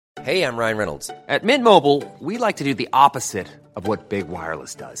Hey, I'm Ryan Reynolds. At Mint Mobile, we like to do the opposite of what Big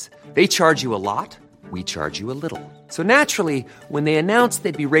Wireless does. They charge you a lot, we charge you a little. So naturally, when they announced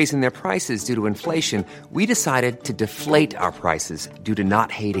they'd be raising their prices due to inflation, we decided to deflate our prices due to not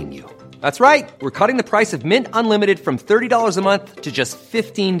hating you. That's right. We're cutting the price of Mint Unlimited from $30 a month to just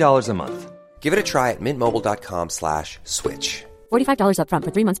 $15 a month. Give it a try at mintmobile.com/switch. $45 up front for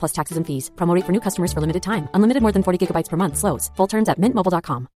 3 months plus taxes and fees. Promo rate for new customers for limited time. Unlimited more than 40 gigabytes per month. Slows full terms at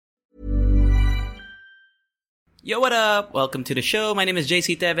mintmobile.com. Yo, what up? Welcome to the show. My name is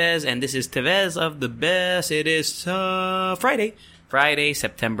JC Tevez, and this is Tevez of the Best. It is Friday,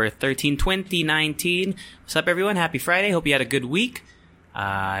 September 13, 2019. What's up, everyone? Happy Friday. Hope you had a good week.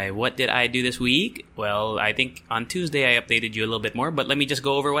 What did I do this week? Well, I think on Tuesday I updated you a little bit more, but let me just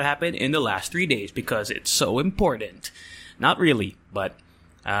go over what happened in the last 3 days because it's so important. Not really, but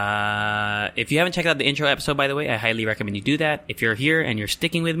if you haven't checked out the intro episode, by the way, I highly recommend you do that. If you're here and you're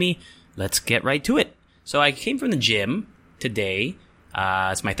sticking with me, let's get right to it. So I came from the gym today.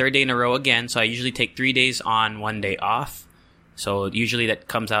 It's my third day in a row again, so I usually take 3 days on, 1 day off. So usually that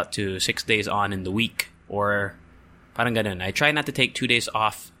comes out to 6 days on in the week, or parang ganun. I try not to take 2 days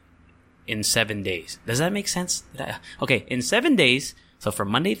off in 7 days. Does that make sense? Okay, in 7 days, so from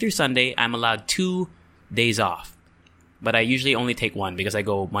Monday through Sunday, I'm allowed 2 days off. But I usually only take one because I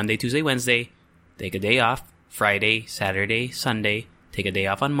go Monday, Tuesday, Wednesday, take a day off, Friday, Saturday, Sunday, take a day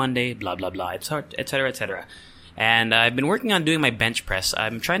off on Monday, blah, blah, blah, etc., etc. And I've been working on doing my bench press.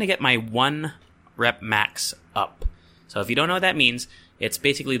 I'm trying to get my 1 rep max up. So if you don't know what that means, it's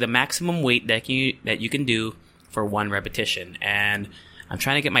basically the maximum weight that you can do for 1 repetition. And I'm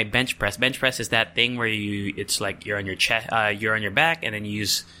trying to get my bench press. Bench press is that thing where it's like you're on your chest, you're on your back, and then you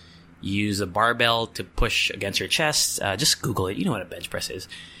use a barbell to push against your chest. Just Google it. You know what a bench press is.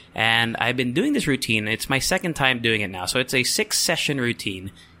 And I've been doing this routine. It's my second time doing it now. So it's a 6-session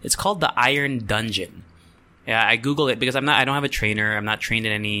routine. It's called the Iron Dungeon. Yeah, I Google it because I don't have a trainer. I'm not trained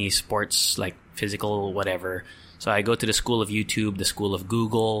in any sports, like physical, whatever. So I go to the school of YouTube, the school of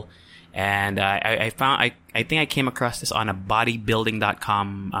Google, and I think I came across this on a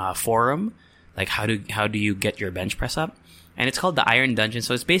bodybuilding.com forum. Like how do you get your bench press up? And it's called the Iron Dungeon.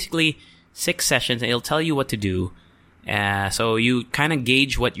 So it's basically 6 sessions, and it'll tell you what to do. So you kind of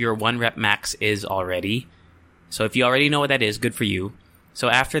gauge what your 1 rep max is already. So if you already know what that is, good for you. So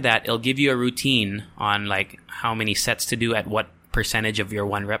after that, it'll give you a routine on like how many sets to do at what percentage of your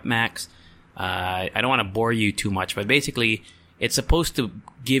 1 rep max. I don't want to bore you too much, but basically it's supposed to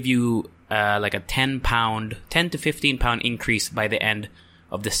give you like a 10 to 15 pound increase by the end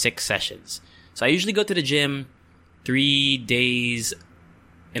of the 6 sessions. So I usually go to the gym 3 days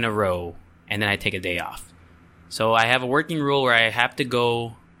in a row, and then I take a day off. So I have a working rule where I have to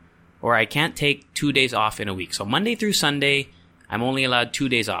go, or I can't take 2 days off in a week. So Monday through Sunday, I'm only allowed 2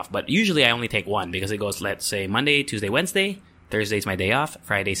 days off. But usually I only take 1 because it goes, let's say, Monday, Tuesday, Wednesday, Thursday's my day off,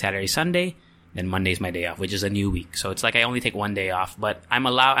 Friday, Saturday, Sunday, then Monday's my day off, which is a new week. So it's like I only take 1 day off, but I'm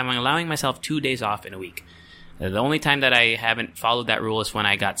allowing myself 2 days off in a week. The only time that I haven't followed that rule is when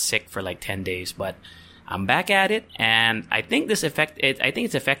I got sick for like 10 days, but I'm back at it, and I think it's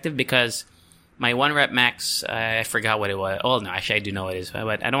effective because my 1 rep max, I forgot what it was. Oh, no, actually I do know what it is,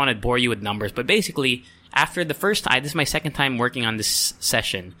 but I don't want to bore you with numbers. But basically, after the first time, this is my second time working on this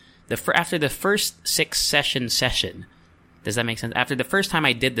session. After the first 6-session session, does that make sense? After the first time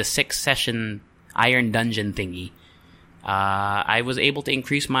I did the 6-session Iron Dungeon thingy, I was able to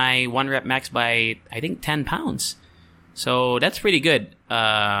increase my 1 rep max by, I think, 10 pounds. So that's pretty good.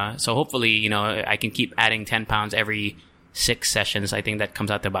 So hopefully, I can keep adding 10 pounds every 6 sessions. I think that comes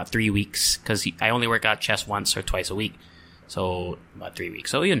out to about 3 weeks because I only work out chest once or twice a week. So about 3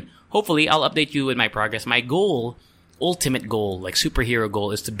 weeks. So hopefully I'll update you with my progress. My goal, ultimate goal, like superhero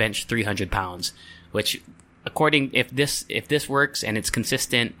goal, is to bench 300 pounds, which if this works and it's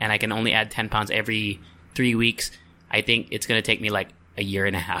consistent and I can only add 10 pounds every 3 weeks, I think it's going to take me like a year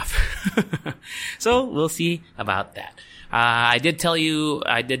and a half. So we'll see about that. I did tell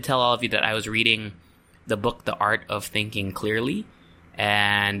all of you that I was reading the book, The Art of Thinking Clearly,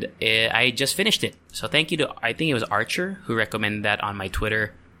 and I just finished it. So thank you to, I think it was Archer who recommended that on my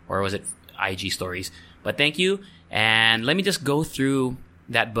Twitter, or was it IG stories? But thank you. And let me just go through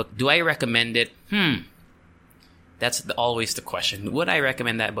that book. Do I recommend it? That's always the question. Would I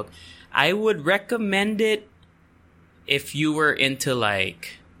recommend that book? I would recommend it if you were into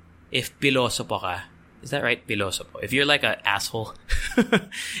like, if pilosopo ka. Is that right? Pilosopo. If you're like an asshole.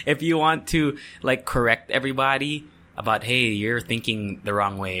 If you want to like correct everybody about, hey, you're thinking the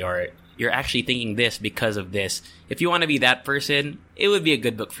wrong way, or you're actually thinking this because of this. If you want to be that person, it would be a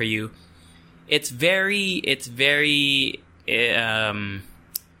good book for you. It's very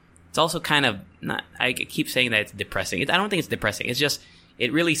it's also kind of not. I keep saying that it's depressing. I don't think it's depressing. It's just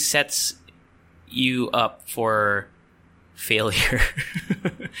it really sets you up for failure.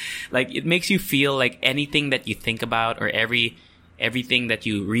 Like it makes you feel like anything that you think about or everything that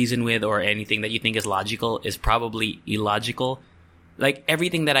you reason with or anything that you think is logical is probably illogical. Like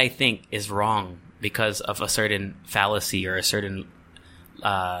everything that I think is wrong because of a certain fallacy or a certain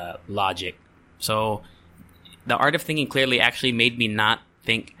logic. So the art of thinking clearly actually made me not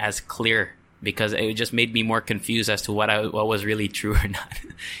think as clear because it just made me more confused as to what was really true or not.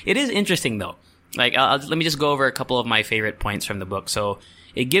 It is interesting though. Like, let me just go over a couple of my favorite points from the book. So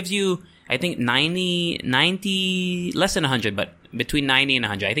it gives you, I think 90, less than 100, but between 90 and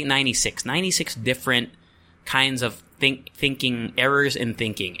 100. I think 96 different kinds of thinking, errors in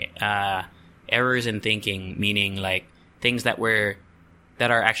thinking. Errors in thinking, meaning like things that are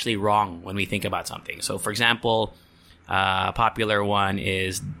actually wrong when we think about something. So for example, a popular one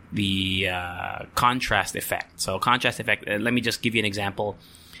is the contrast effect. So contrast effect, let me just give you an example.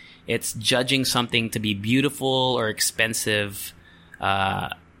 It's judging something to be beautiful or expensive,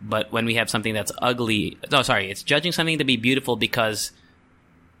 but when we have something that's ugly... No, sorry. It's judging something to be beautiful because...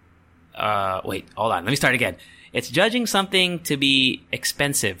 wait, hold on. Let me start again. It's judging something to be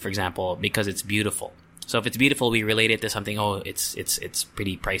expensive, for example, because it's beautiful. So if it's beautiful, we relate it to something, it's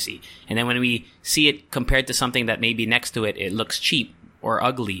pretty pricey. And then when we see it compared to something that maybe next to it, it looks cheap or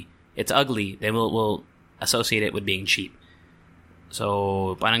ugly. It's ugly, then we'll associate it with being cheap.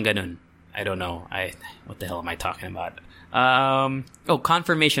 So, parang ganun. I don't know. What the hell am I talking about?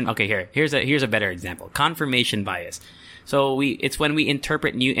 Confirmation. Okay, here's a better example. Confirmation bias. So it's when we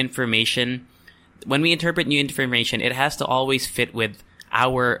interpret new information. When we interpret new information, it has to always fit with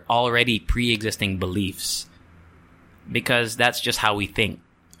our already pre-existing beliefs, because that's just how we think.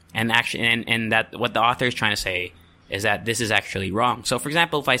 And actually, and that what the author is trying to say is that this is actually wrong. So, for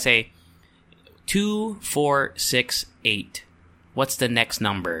example, if I say 2, 4, 6, 8. What's the next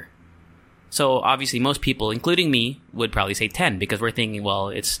number? So obviously most people, including me, would probably say 10 because we're thinking, well,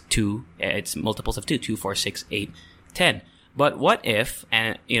 it's 2, it's multiples of 2, 2, 4, 6, 8, 10. But what if,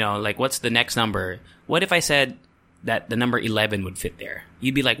 and like what's the next number? What if I said that the number 11 would fit there?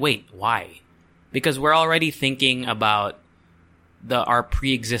 You'd be like, wait, why? Because we're already thinking about our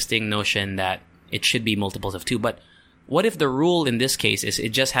pre-existing notion that it should be multiples of 2. But what if the rule in this case is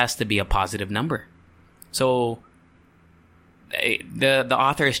it just has to be a positive number? So the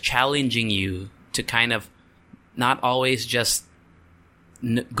author is challenging you to kind of not always just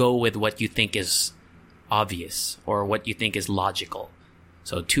go with what you think is obvious or what you think is logical.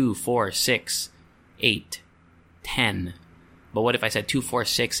 So 2, 4, 6, 8, 10. But what if I said 2, 4,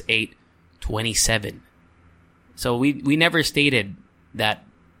 6, 8, 27? So we never stated that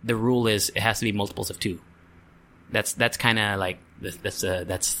the rule is it has to be multiples of 2. That's kind of like that's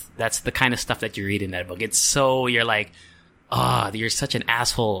the kind of stuff that you read in that book. It's so you're like, you're such an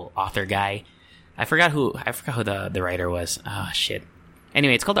asshole, author guy. I forgot who the writer was. Shit.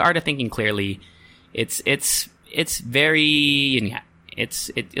 Anyway, it's called The Art of Thinking Clearly. It's very,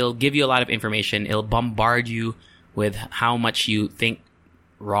 it'll give you a lot of information. It'll bombard you with how much you think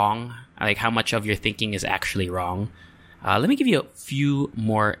wrong, like how much of your thinking is actually wrong. Let me give you a few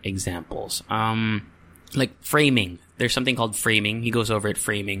more examples. Like framing. There's something called framing. He goes over it,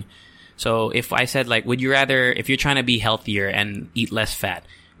 framing. So if I said, like, would you rather, if you're trying to be healthier and eat less fat,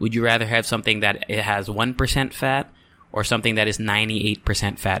 would you rather have something that it has 1% fat or something that is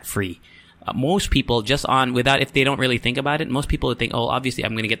 98% fat free? Most people if they don't really think about it, most people would think, obviously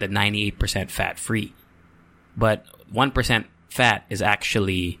I'm going to get the 98% fat free. But 1% fat is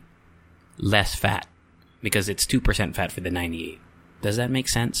actually less fat because it's 2% fat for the 98. Does that make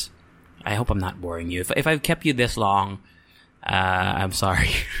sense? I hope I'm not boring you. If I've kept you this long, I'm sorry.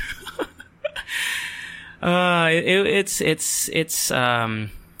 It's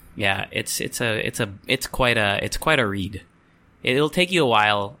quite a read. It'll take you a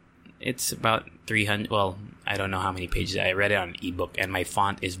while. It's about 300. Well, I don't know how many pages. I read it on an ebook, and my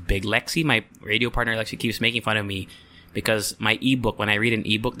font is big. Lexi, my radio partner, Lexi keeps making fun of me because my ebook. When I read an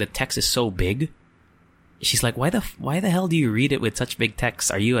ebook, the text is so big. She's like, "Why the hell do you read it with such big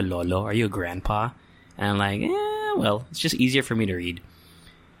text? Are you a lolo? Are you a grandpa?" And I'm like, well, it's just easier for me to read.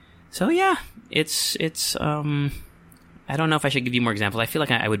 So yeah, it's I don't know if I should give you more examples. I feel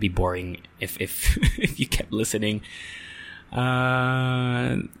like I would be boring if if you kept listening.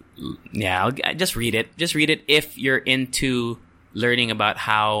 Yeah, I'll just read it. Just read it if you're into learning about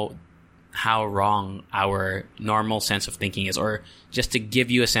how wrong our normal sense of thinking is, or just to give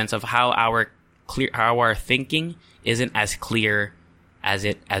you a sense of how our thinking isn't as clear as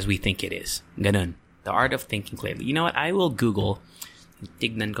we think it is. Ganun. The Art of Thinking Clearly. You know what? I will Google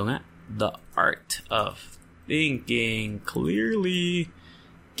Tignan ko nga. The Art of Thinking Clearly.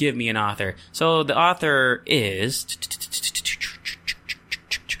 Give me an author. So the author is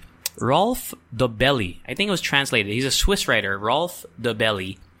Rolf Dobelli. I think it was translated. He's a Swiss writer. Rolf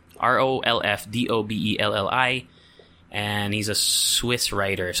Dobelli. ROLFDOBELLI. And he's a Swiss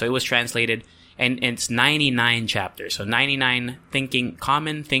writer. So it was translated, and it's 99 chapters. So 99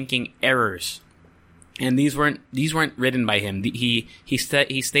 common thinking errors. And these weren't written by him. He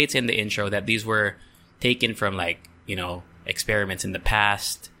states in the intro that these were taken from, like, you know, experiments in the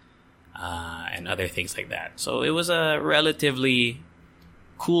past, and other things like that. So it was a relatively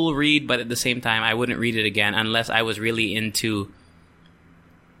cool read, but at the same time, I wouldn't read it again unless I was really into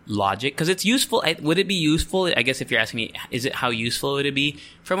logic, because it's useful. Would it be useful? I guess if you're asking me, how useful would it be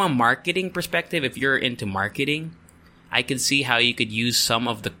from a marketing perspective? If you're into marketing, I could see how you could use some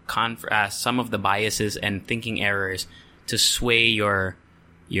of the biases and thinking errors to sway your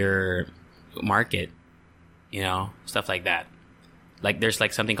market, you know, stuff like that. Like there's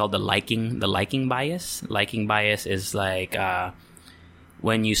like something called the liking bias. Liking bias is like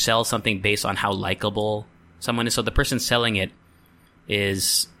when you sell something based on how likable someone is. So the person selling it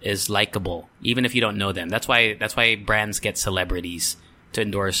is likable, even if you don't know them. That's why brands get celebrities to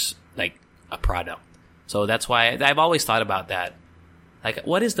endorse like a product. So that's why I've always thought about that. Like,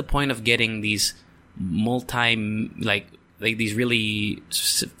 what is the point of getting these like these really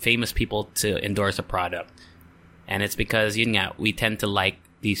famous people to endorse a product? And it's because, you know, we tend to like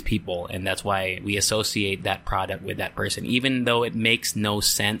these people, and that's why we associate that product with that person, even though it makes no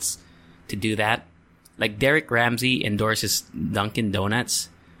sense to do that. Like Derek Ramsey endorses Dunkin' Donuts.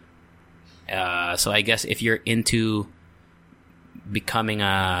 So I guess if you're into becoming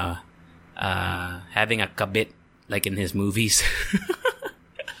having a kabit like in his movies,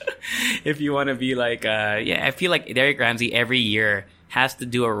 if you want to be like, I feel like Derek Ramsey every year has to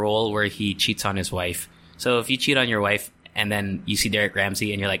do a role where he cheats on his wife. So if you cheat on your wife and then you see Derek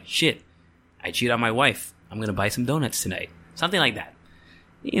Ramsey and you're like, shit, I cheat on my wife. I'm going to buy some donuts tonight. Something like that.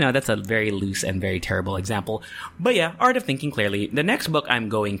 You know, that's a very loose and very terrible example. But yeah, Art of Thinking Clearly. The next book I'm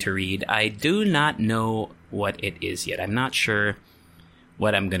going to read, I do not know what it is yet. I'm not sure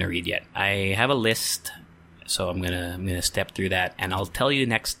what I'm going to read yet. I have a list, so I'm gonna step through that, and I'll tell you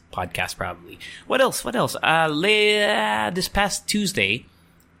next podcast probably. What else? This past Tuesday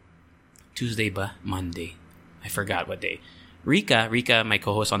ba? Monday. I forgot what day. Rika, my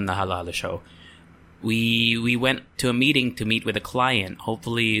co-host on the Halo show, we went to a meeting to meet with a client.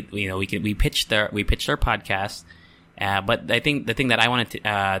 Hopefully, you know, we pitched our podcast. But I think the thing that I wanted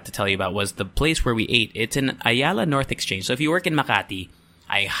to tell you about was the place where we ate. It's in Ayala North Exchange. So if you work in Makati,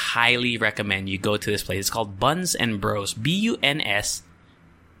 I highly recommend you go to this place. It's called Buns and Bros. BUNS,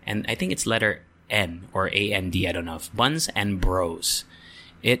 and I think it's letter N or AND. I don't know. Buns and Bros.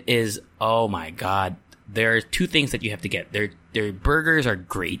 It is, oh my god. There are two things that you have to get. Their burgers are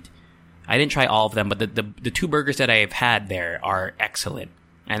great. I didn't try all of them, but the two burgers that I have had there are excellent.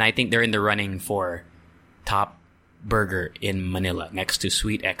 And I think they're in the running for top burger in Manila, next to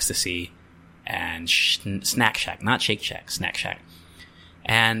Sweet Ecstasy and Snack Shack. Not Shake Shack, Snack Shack.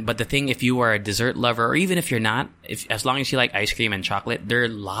 But the thing, if you are a dessert lover, or even if you're not, as long as you like ice cream and chocolate, their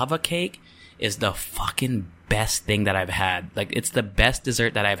lava cake is the fucking best thing that I've had. Like, it's the best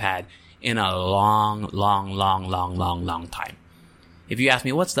dessert that I've had in a long time. If you ask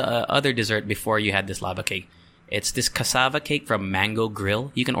me, what's the other dessert before you had this lava cake? It's this cassava cake from Mango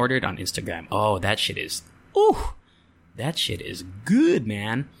Grill. You can order it on Instagram. Oh, that shit is good,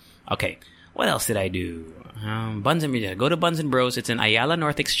 man. Okay, what else did I do? Buns and Bros. Go to Buns and Bros. It's in Ayala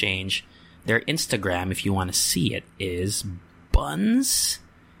North Exchange. Their Instagram, if you want to see it, is Buns,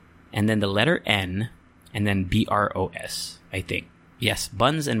 and then the letter N, and then BROS, I think. Yes,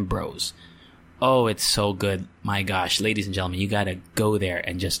 Buns and Bros. Oh, it's so good. My gosh, ladies and gentlemen, you gotta go there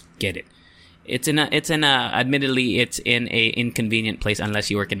and just get it. Admittedly, it's in a inconvenient place unless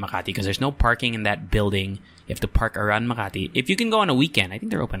you work in Makati, because there's no parking in that building. You have to park around Makati. If you can go on a weekend, I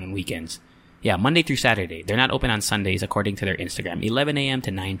think they're open on weekends. Yeah, Monday through Saturday. They're not open on Sundays, according to their Instagram. 11 a.m. to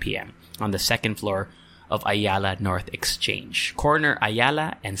 9 p.m. on the second floor of Ayala North Exchange. Corner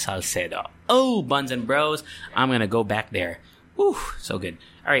Ayala and Salcedo. Oh, Buns and Bros. I'm going to go back there. Whew, so good.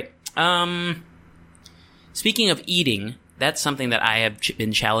 All right. Speaking of eating, that's something that I have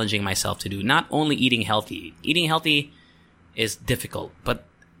been challenging myself to do. Not only eating healthy. Eating healthy is difficult, but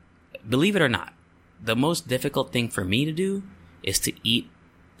believe it or not, the most difficult thing for me to do is to eat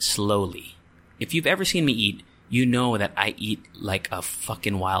slowly. If you've ever seen me eat, you know that I eat like a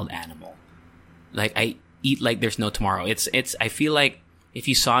fucking wild animal. Like, I eat like there's no tomorrow. I feel like if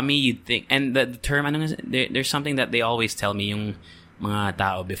you saw me, you'd think, and the term, there's something that they always tell me, yung mga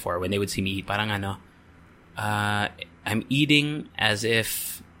tao before when they would see me eat. Parang I'm eating as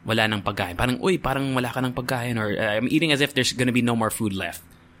if wala nang pagkain. Parang wala ka ng pagkain, or I'm eating as if there's gonna be no more food left.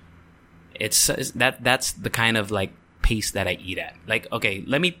 That's the kind of like pace that I eat at. Like, okay,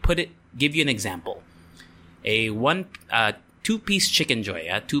 let me give you an example. A 2-piece chicken joy,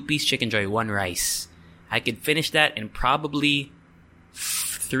 2-piece chicken joy, 1 rice. I could finish that in probably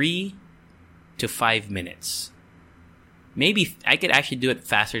 3 to 5 minutes. Maybe I could actually do it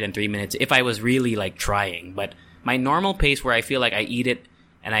faster than 3 minutes if I was really like trying. But my normal pace, where I feel like I eat it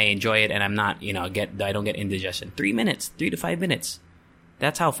and I enjoy it and I'm not, I don't get indigestion. 3 to 5 minutes.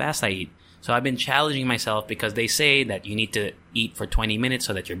 That's how fast I eat. So I've been challenging myself, because they say that you need to eat for 20 minutes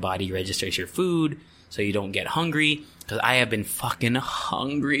so that your body registers your food, so you don't get hungry. Because I have been fucking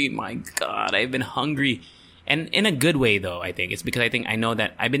hungry. My God, I've been hungry. And in a good way, though, I think. It's because I know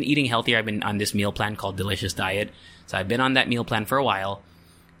that I've been eating healthier. I've been on this meal plan called Delicious Diet. So I've been on that meal plan for a while,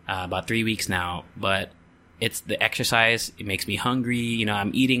 about 3 weeks now. But it's the exercise. It makes me hungry.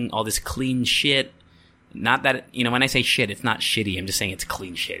 I'm eating all this clean shit. Not that, when I say shit, it's not shitty. I'm just saying it's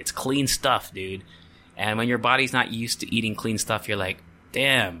clean shit. It's clean stuff, dude. And when your body's not used to eating clean stuff, you're like,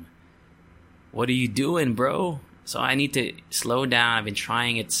 damn, what are you doing, bro? So I need to slow down. I've been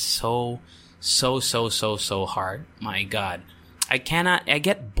trying it so hard. My God. I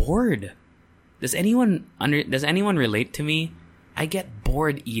get bored. Does anyone relate to me? I get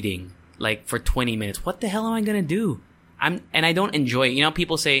bored eating, like, for 20 minutes. What the hell am I gonna do? And I don't enjoy it.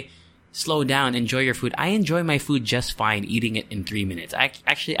 People say, slow down, enjoy your food. I enjoy my food just fine eating it in 3 minutes. I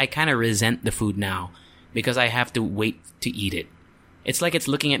kind of resent the food now, because I have to wait to eat it. It's like it's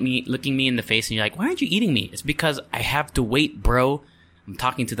looking me in the face, and you're like, why aren't you eating me? It's because I have to wait, bro. I'm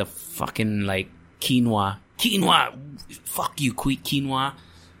talking to the fucking, like, quinoa. Fuck you, quinoa.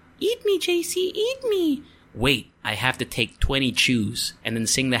 Eat me, JC, eat me. Wait, I have to take 20 chews and then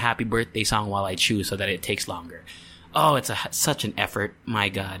sing the happy birthday song while I chew so that it takes longer. Oh, it's such an effort. My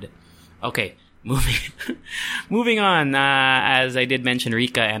God. Okay, moving on. As I did mention,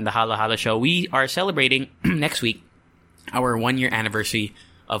 Rika and the Hala Hala Show, we are celebrating next week our 1-year anniversary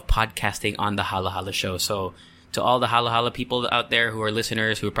of podcasting on the Hala Hala Show. So to all the Hala Hala people out there who are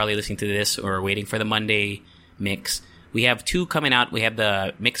listeners, who are probably listening to this or waiting for the Monday mix, we have 2 coming out. We have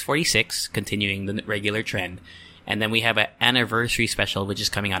the Mix 46, continuing the regular trend. And then we have an anniversary special, which is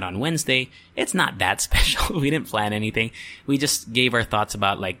coming out on Wednesday. It's not that special. We didn't plan anything. We just gave our thoughts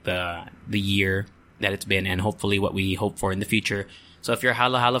about, like, the year that it's been, and hopefully what we hope for in the future. So if you're a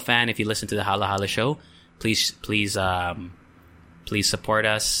Hala Hala fan, if you listen to the Hala Hala Show, please support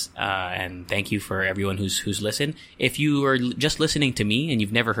us. And thank you for everyone who's listened. If you are just listening to me and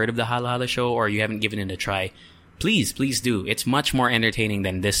you've never heard of the Hala Hala Show, or you haven't given it a try, please do. It's much more entertaining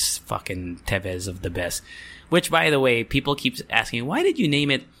than this fucking Tevez of the Best. Which, by the way, people keep asking, why did you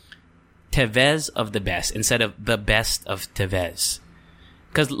name it Tevez of the Best instead of the Best of Tevez?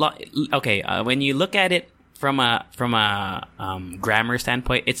 Because, when you look at it from a grammar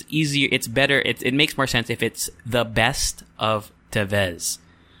standpoint, it's easier, it's better, it makes more sense if it's the Best of Tevez.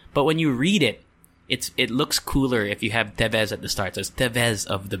 But when you read it, it looks cooler if you have Tevez at the start. So it's Tevez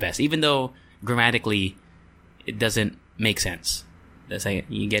of the Best, even though grammatically it doesn't make sense.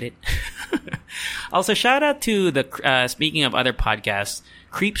 You get it? Also, shout out to the, speaking of other podcasts,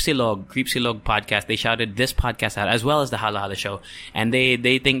 Creepsilog podcast. They shouted this podcast out, as well as the Hala Hala Show. And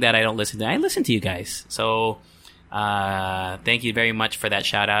they think that I don't listen to them. I listen to you guys. So, thank you very much for that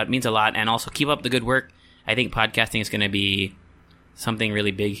shout out. It means a lot. And also, keep up the good work. I think podcasting is going to be something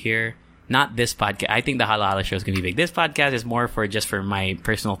really big here. Not this podcast. I think the Hala Hala Show is going to be big. This podcast is more for my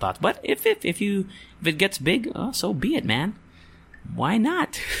personal thoughts. But if it gets big, so be it, man. Why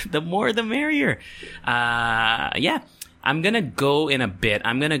not? The more, the merrier. Yeah. I'm gonna go in a bit.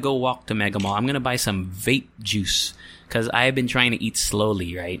 I'm gonna go walk to Mega Mall. I'm gonna buy some vape juice, because I've been trying to eat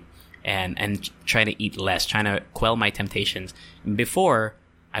slowly, right? And trying to eat less, trying to quell my temptations. Before,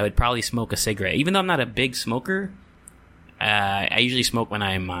 I would probably smoke a cigarette. Even though I'm not a big smoker, I usually smoke when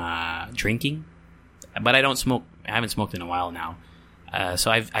I'm drinking. But I don't smoke. I haven't smoked in a while now. So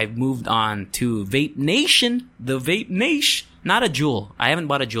I've moved on to Vape Nation, the Vape Nation. Not a Juul. I haven't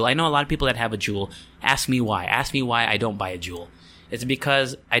bought a Juul. I know a lot of people that have a Juul. Ask me why. Ask me why I don't buy a Juul. It's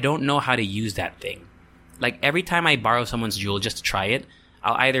because I don't know how to use that thing. Like, every time I borrow someone's Juul just to try it,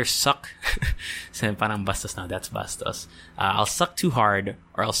 I'll either suck... Parang bastos na, that's bastos. I'll suck too hard,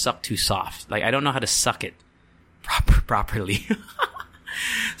 or I'll suck too soft. Like, I don't know how to suck it properly.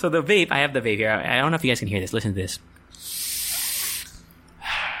 So the vape, I have the vape here. I don't know if you guys can hear this. Listen to this.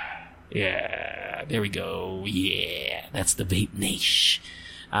 Yeah, there we go. Yeah, that's the Vape Nation.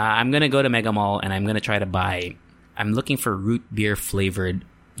 I'm going to go to Mega Mall, and I'm going to try to buy I'm looking for root beer flavored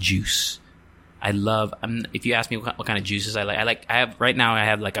juice. I love. If you ask me what kind of juices I like. I have right now. I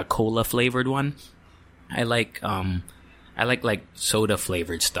have like a cola flavored one. I like soda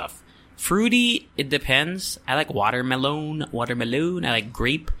flavored stuff. Fruity, it depends. I like watermelon. I like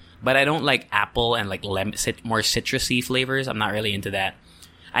grape, but I don't like apple and like lemon, more citrusy flavors. I'm not really into that.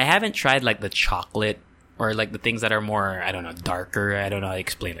 I haven't tried like the chocolate or like the things that are more, I don't know, darker. I don't know how to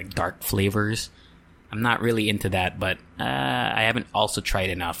explain, like dark flavors. I'm not really into that, but I haven't also tried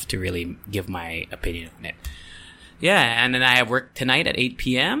enough to really give my opinion on it. Yeah, and then I have work tonight at 8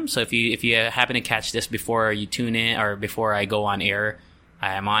 p.m. So if you happen to catch this before you tune in or before I go on air,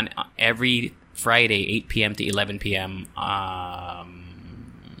 I am on every Friday, 8 p.m. to 11 p.m.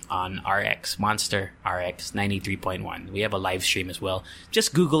 On RX, Monster RX 93.1. We have a live stream as well.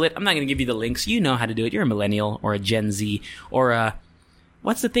 Just Google it. I'm not going to give you the links. You know how to do it. You're a millennial or a Gen Z or a...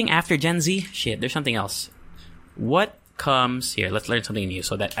 What's the thing after Gen Z? Shit, there's something else. What comes... Here, let's learn something new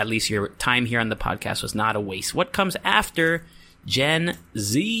so that at least your time here on the podcast was not a waste. What comes after Gen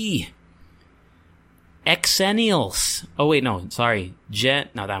Z? Exennials. Oh, wait, no. Sorry.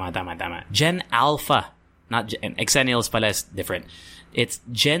 Tama. Gen Alpha. Not Gen... Exennials pala is different. It's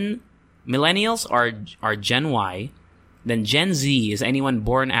Millennials are Gen Y. Then Gen Z is anyone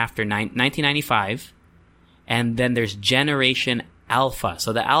born after 1995. And then there's Generation Alpha.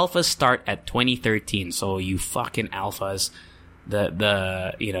 So the alphas start at 2013. So you fucking alphas,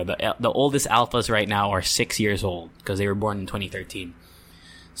 the oldest alphas right now are 6 years old because they were born in 2013.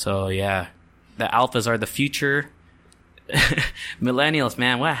 So yeah, the alphas are the future. Millennials,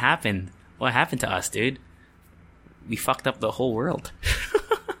 man, what happened? What happened to us, dude? We fucked up the whole world.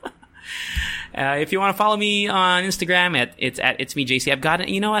 If you want to follow me on Instagram, it's me JC. I've got it.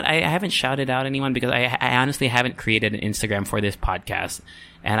 You know what? I haven't shouted out anyone because I honestly haven't created an Instagram for this podcast,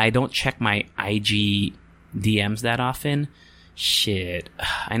 and I don't check my IG DMs that often. Shit,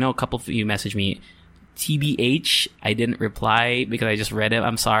 I know a couple of you messaged me. TBH, I didn't reply because I just read it.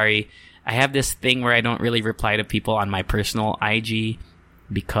 I'm sorry. I have this thing where I don't really reply to people on my personal IG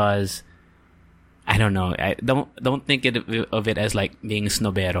because I don't know. I don't think of it as like being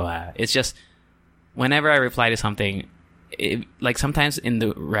snobero. It's just whenever I reply to something, like sometimes in the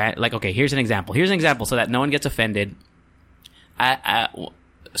like, okay, here's an example so that no one gets offended.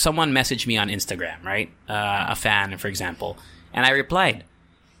 Someone messaged me on Instagram, right? A fan, for example, and I replied.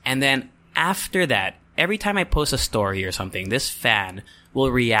 And then after that, every time I post a story or something, this fan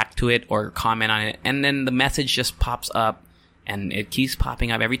will react to it or comment on it, and then the message just pops up. And it keeps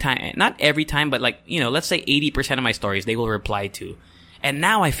popping up every time. Not every time, but like, let's say 80% of my stories they will reply to. And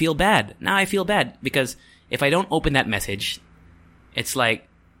now I feel bad. Because if I don't open that message, it's like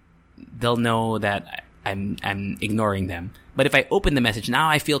they'll know that I'm ignoring them. But if I open the message, now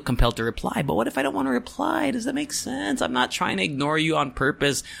I feel compelled to reply. But what if I don't want to reply? Does that make sense? I'm not trying to ignore you on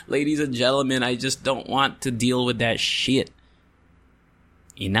purpose. Ladies and gentlemen, I just don't want to deal with that shit.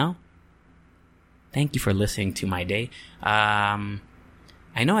 Thank you for listening to my day. I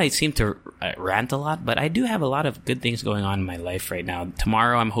know I seem to rant a lot, but I do have a lot of good things going on in my life right now.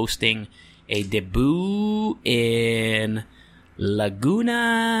 Tomorrow I'm hosting a debut in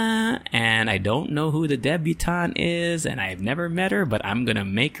Laguna, and I don't know who the debutante is, and I've never met her, but I'm gonna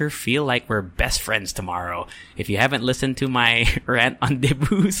make her feel like we're best friends tomorrow. If you haven't listened to my rant on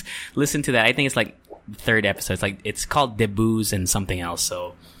debuts, listen to that. I think it's like the third episode. It's called Debuts and something else,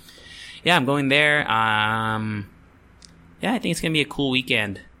 so... Yeah, I'm going there. Yeah, I think it's gonna be a cool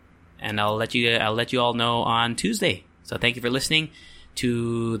weekend, and I'll let you all know on Tuesday. So thank you for listening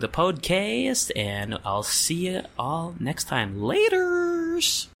to the podcast, and I'll see you all next time.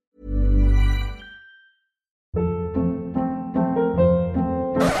 Laters.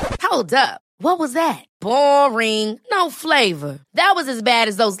 Hold up. What was that? Boring. No flavor. That was as bad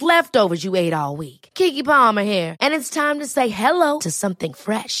as those leftovers you ate all week. Keke Palmer here. And it's time to say hello to something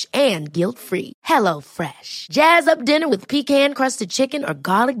fresh and guilt-free. HelloFresh. Jazz up dinner with pecan-crusted chicken or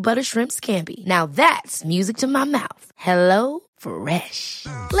garlic butter shrimp scampi. Now that's music to my mouth. HelloFresh.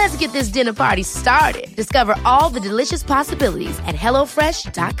 Let's get this dinner party started. Discover all the delicious possibilities at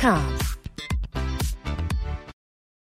HelloFresh.com.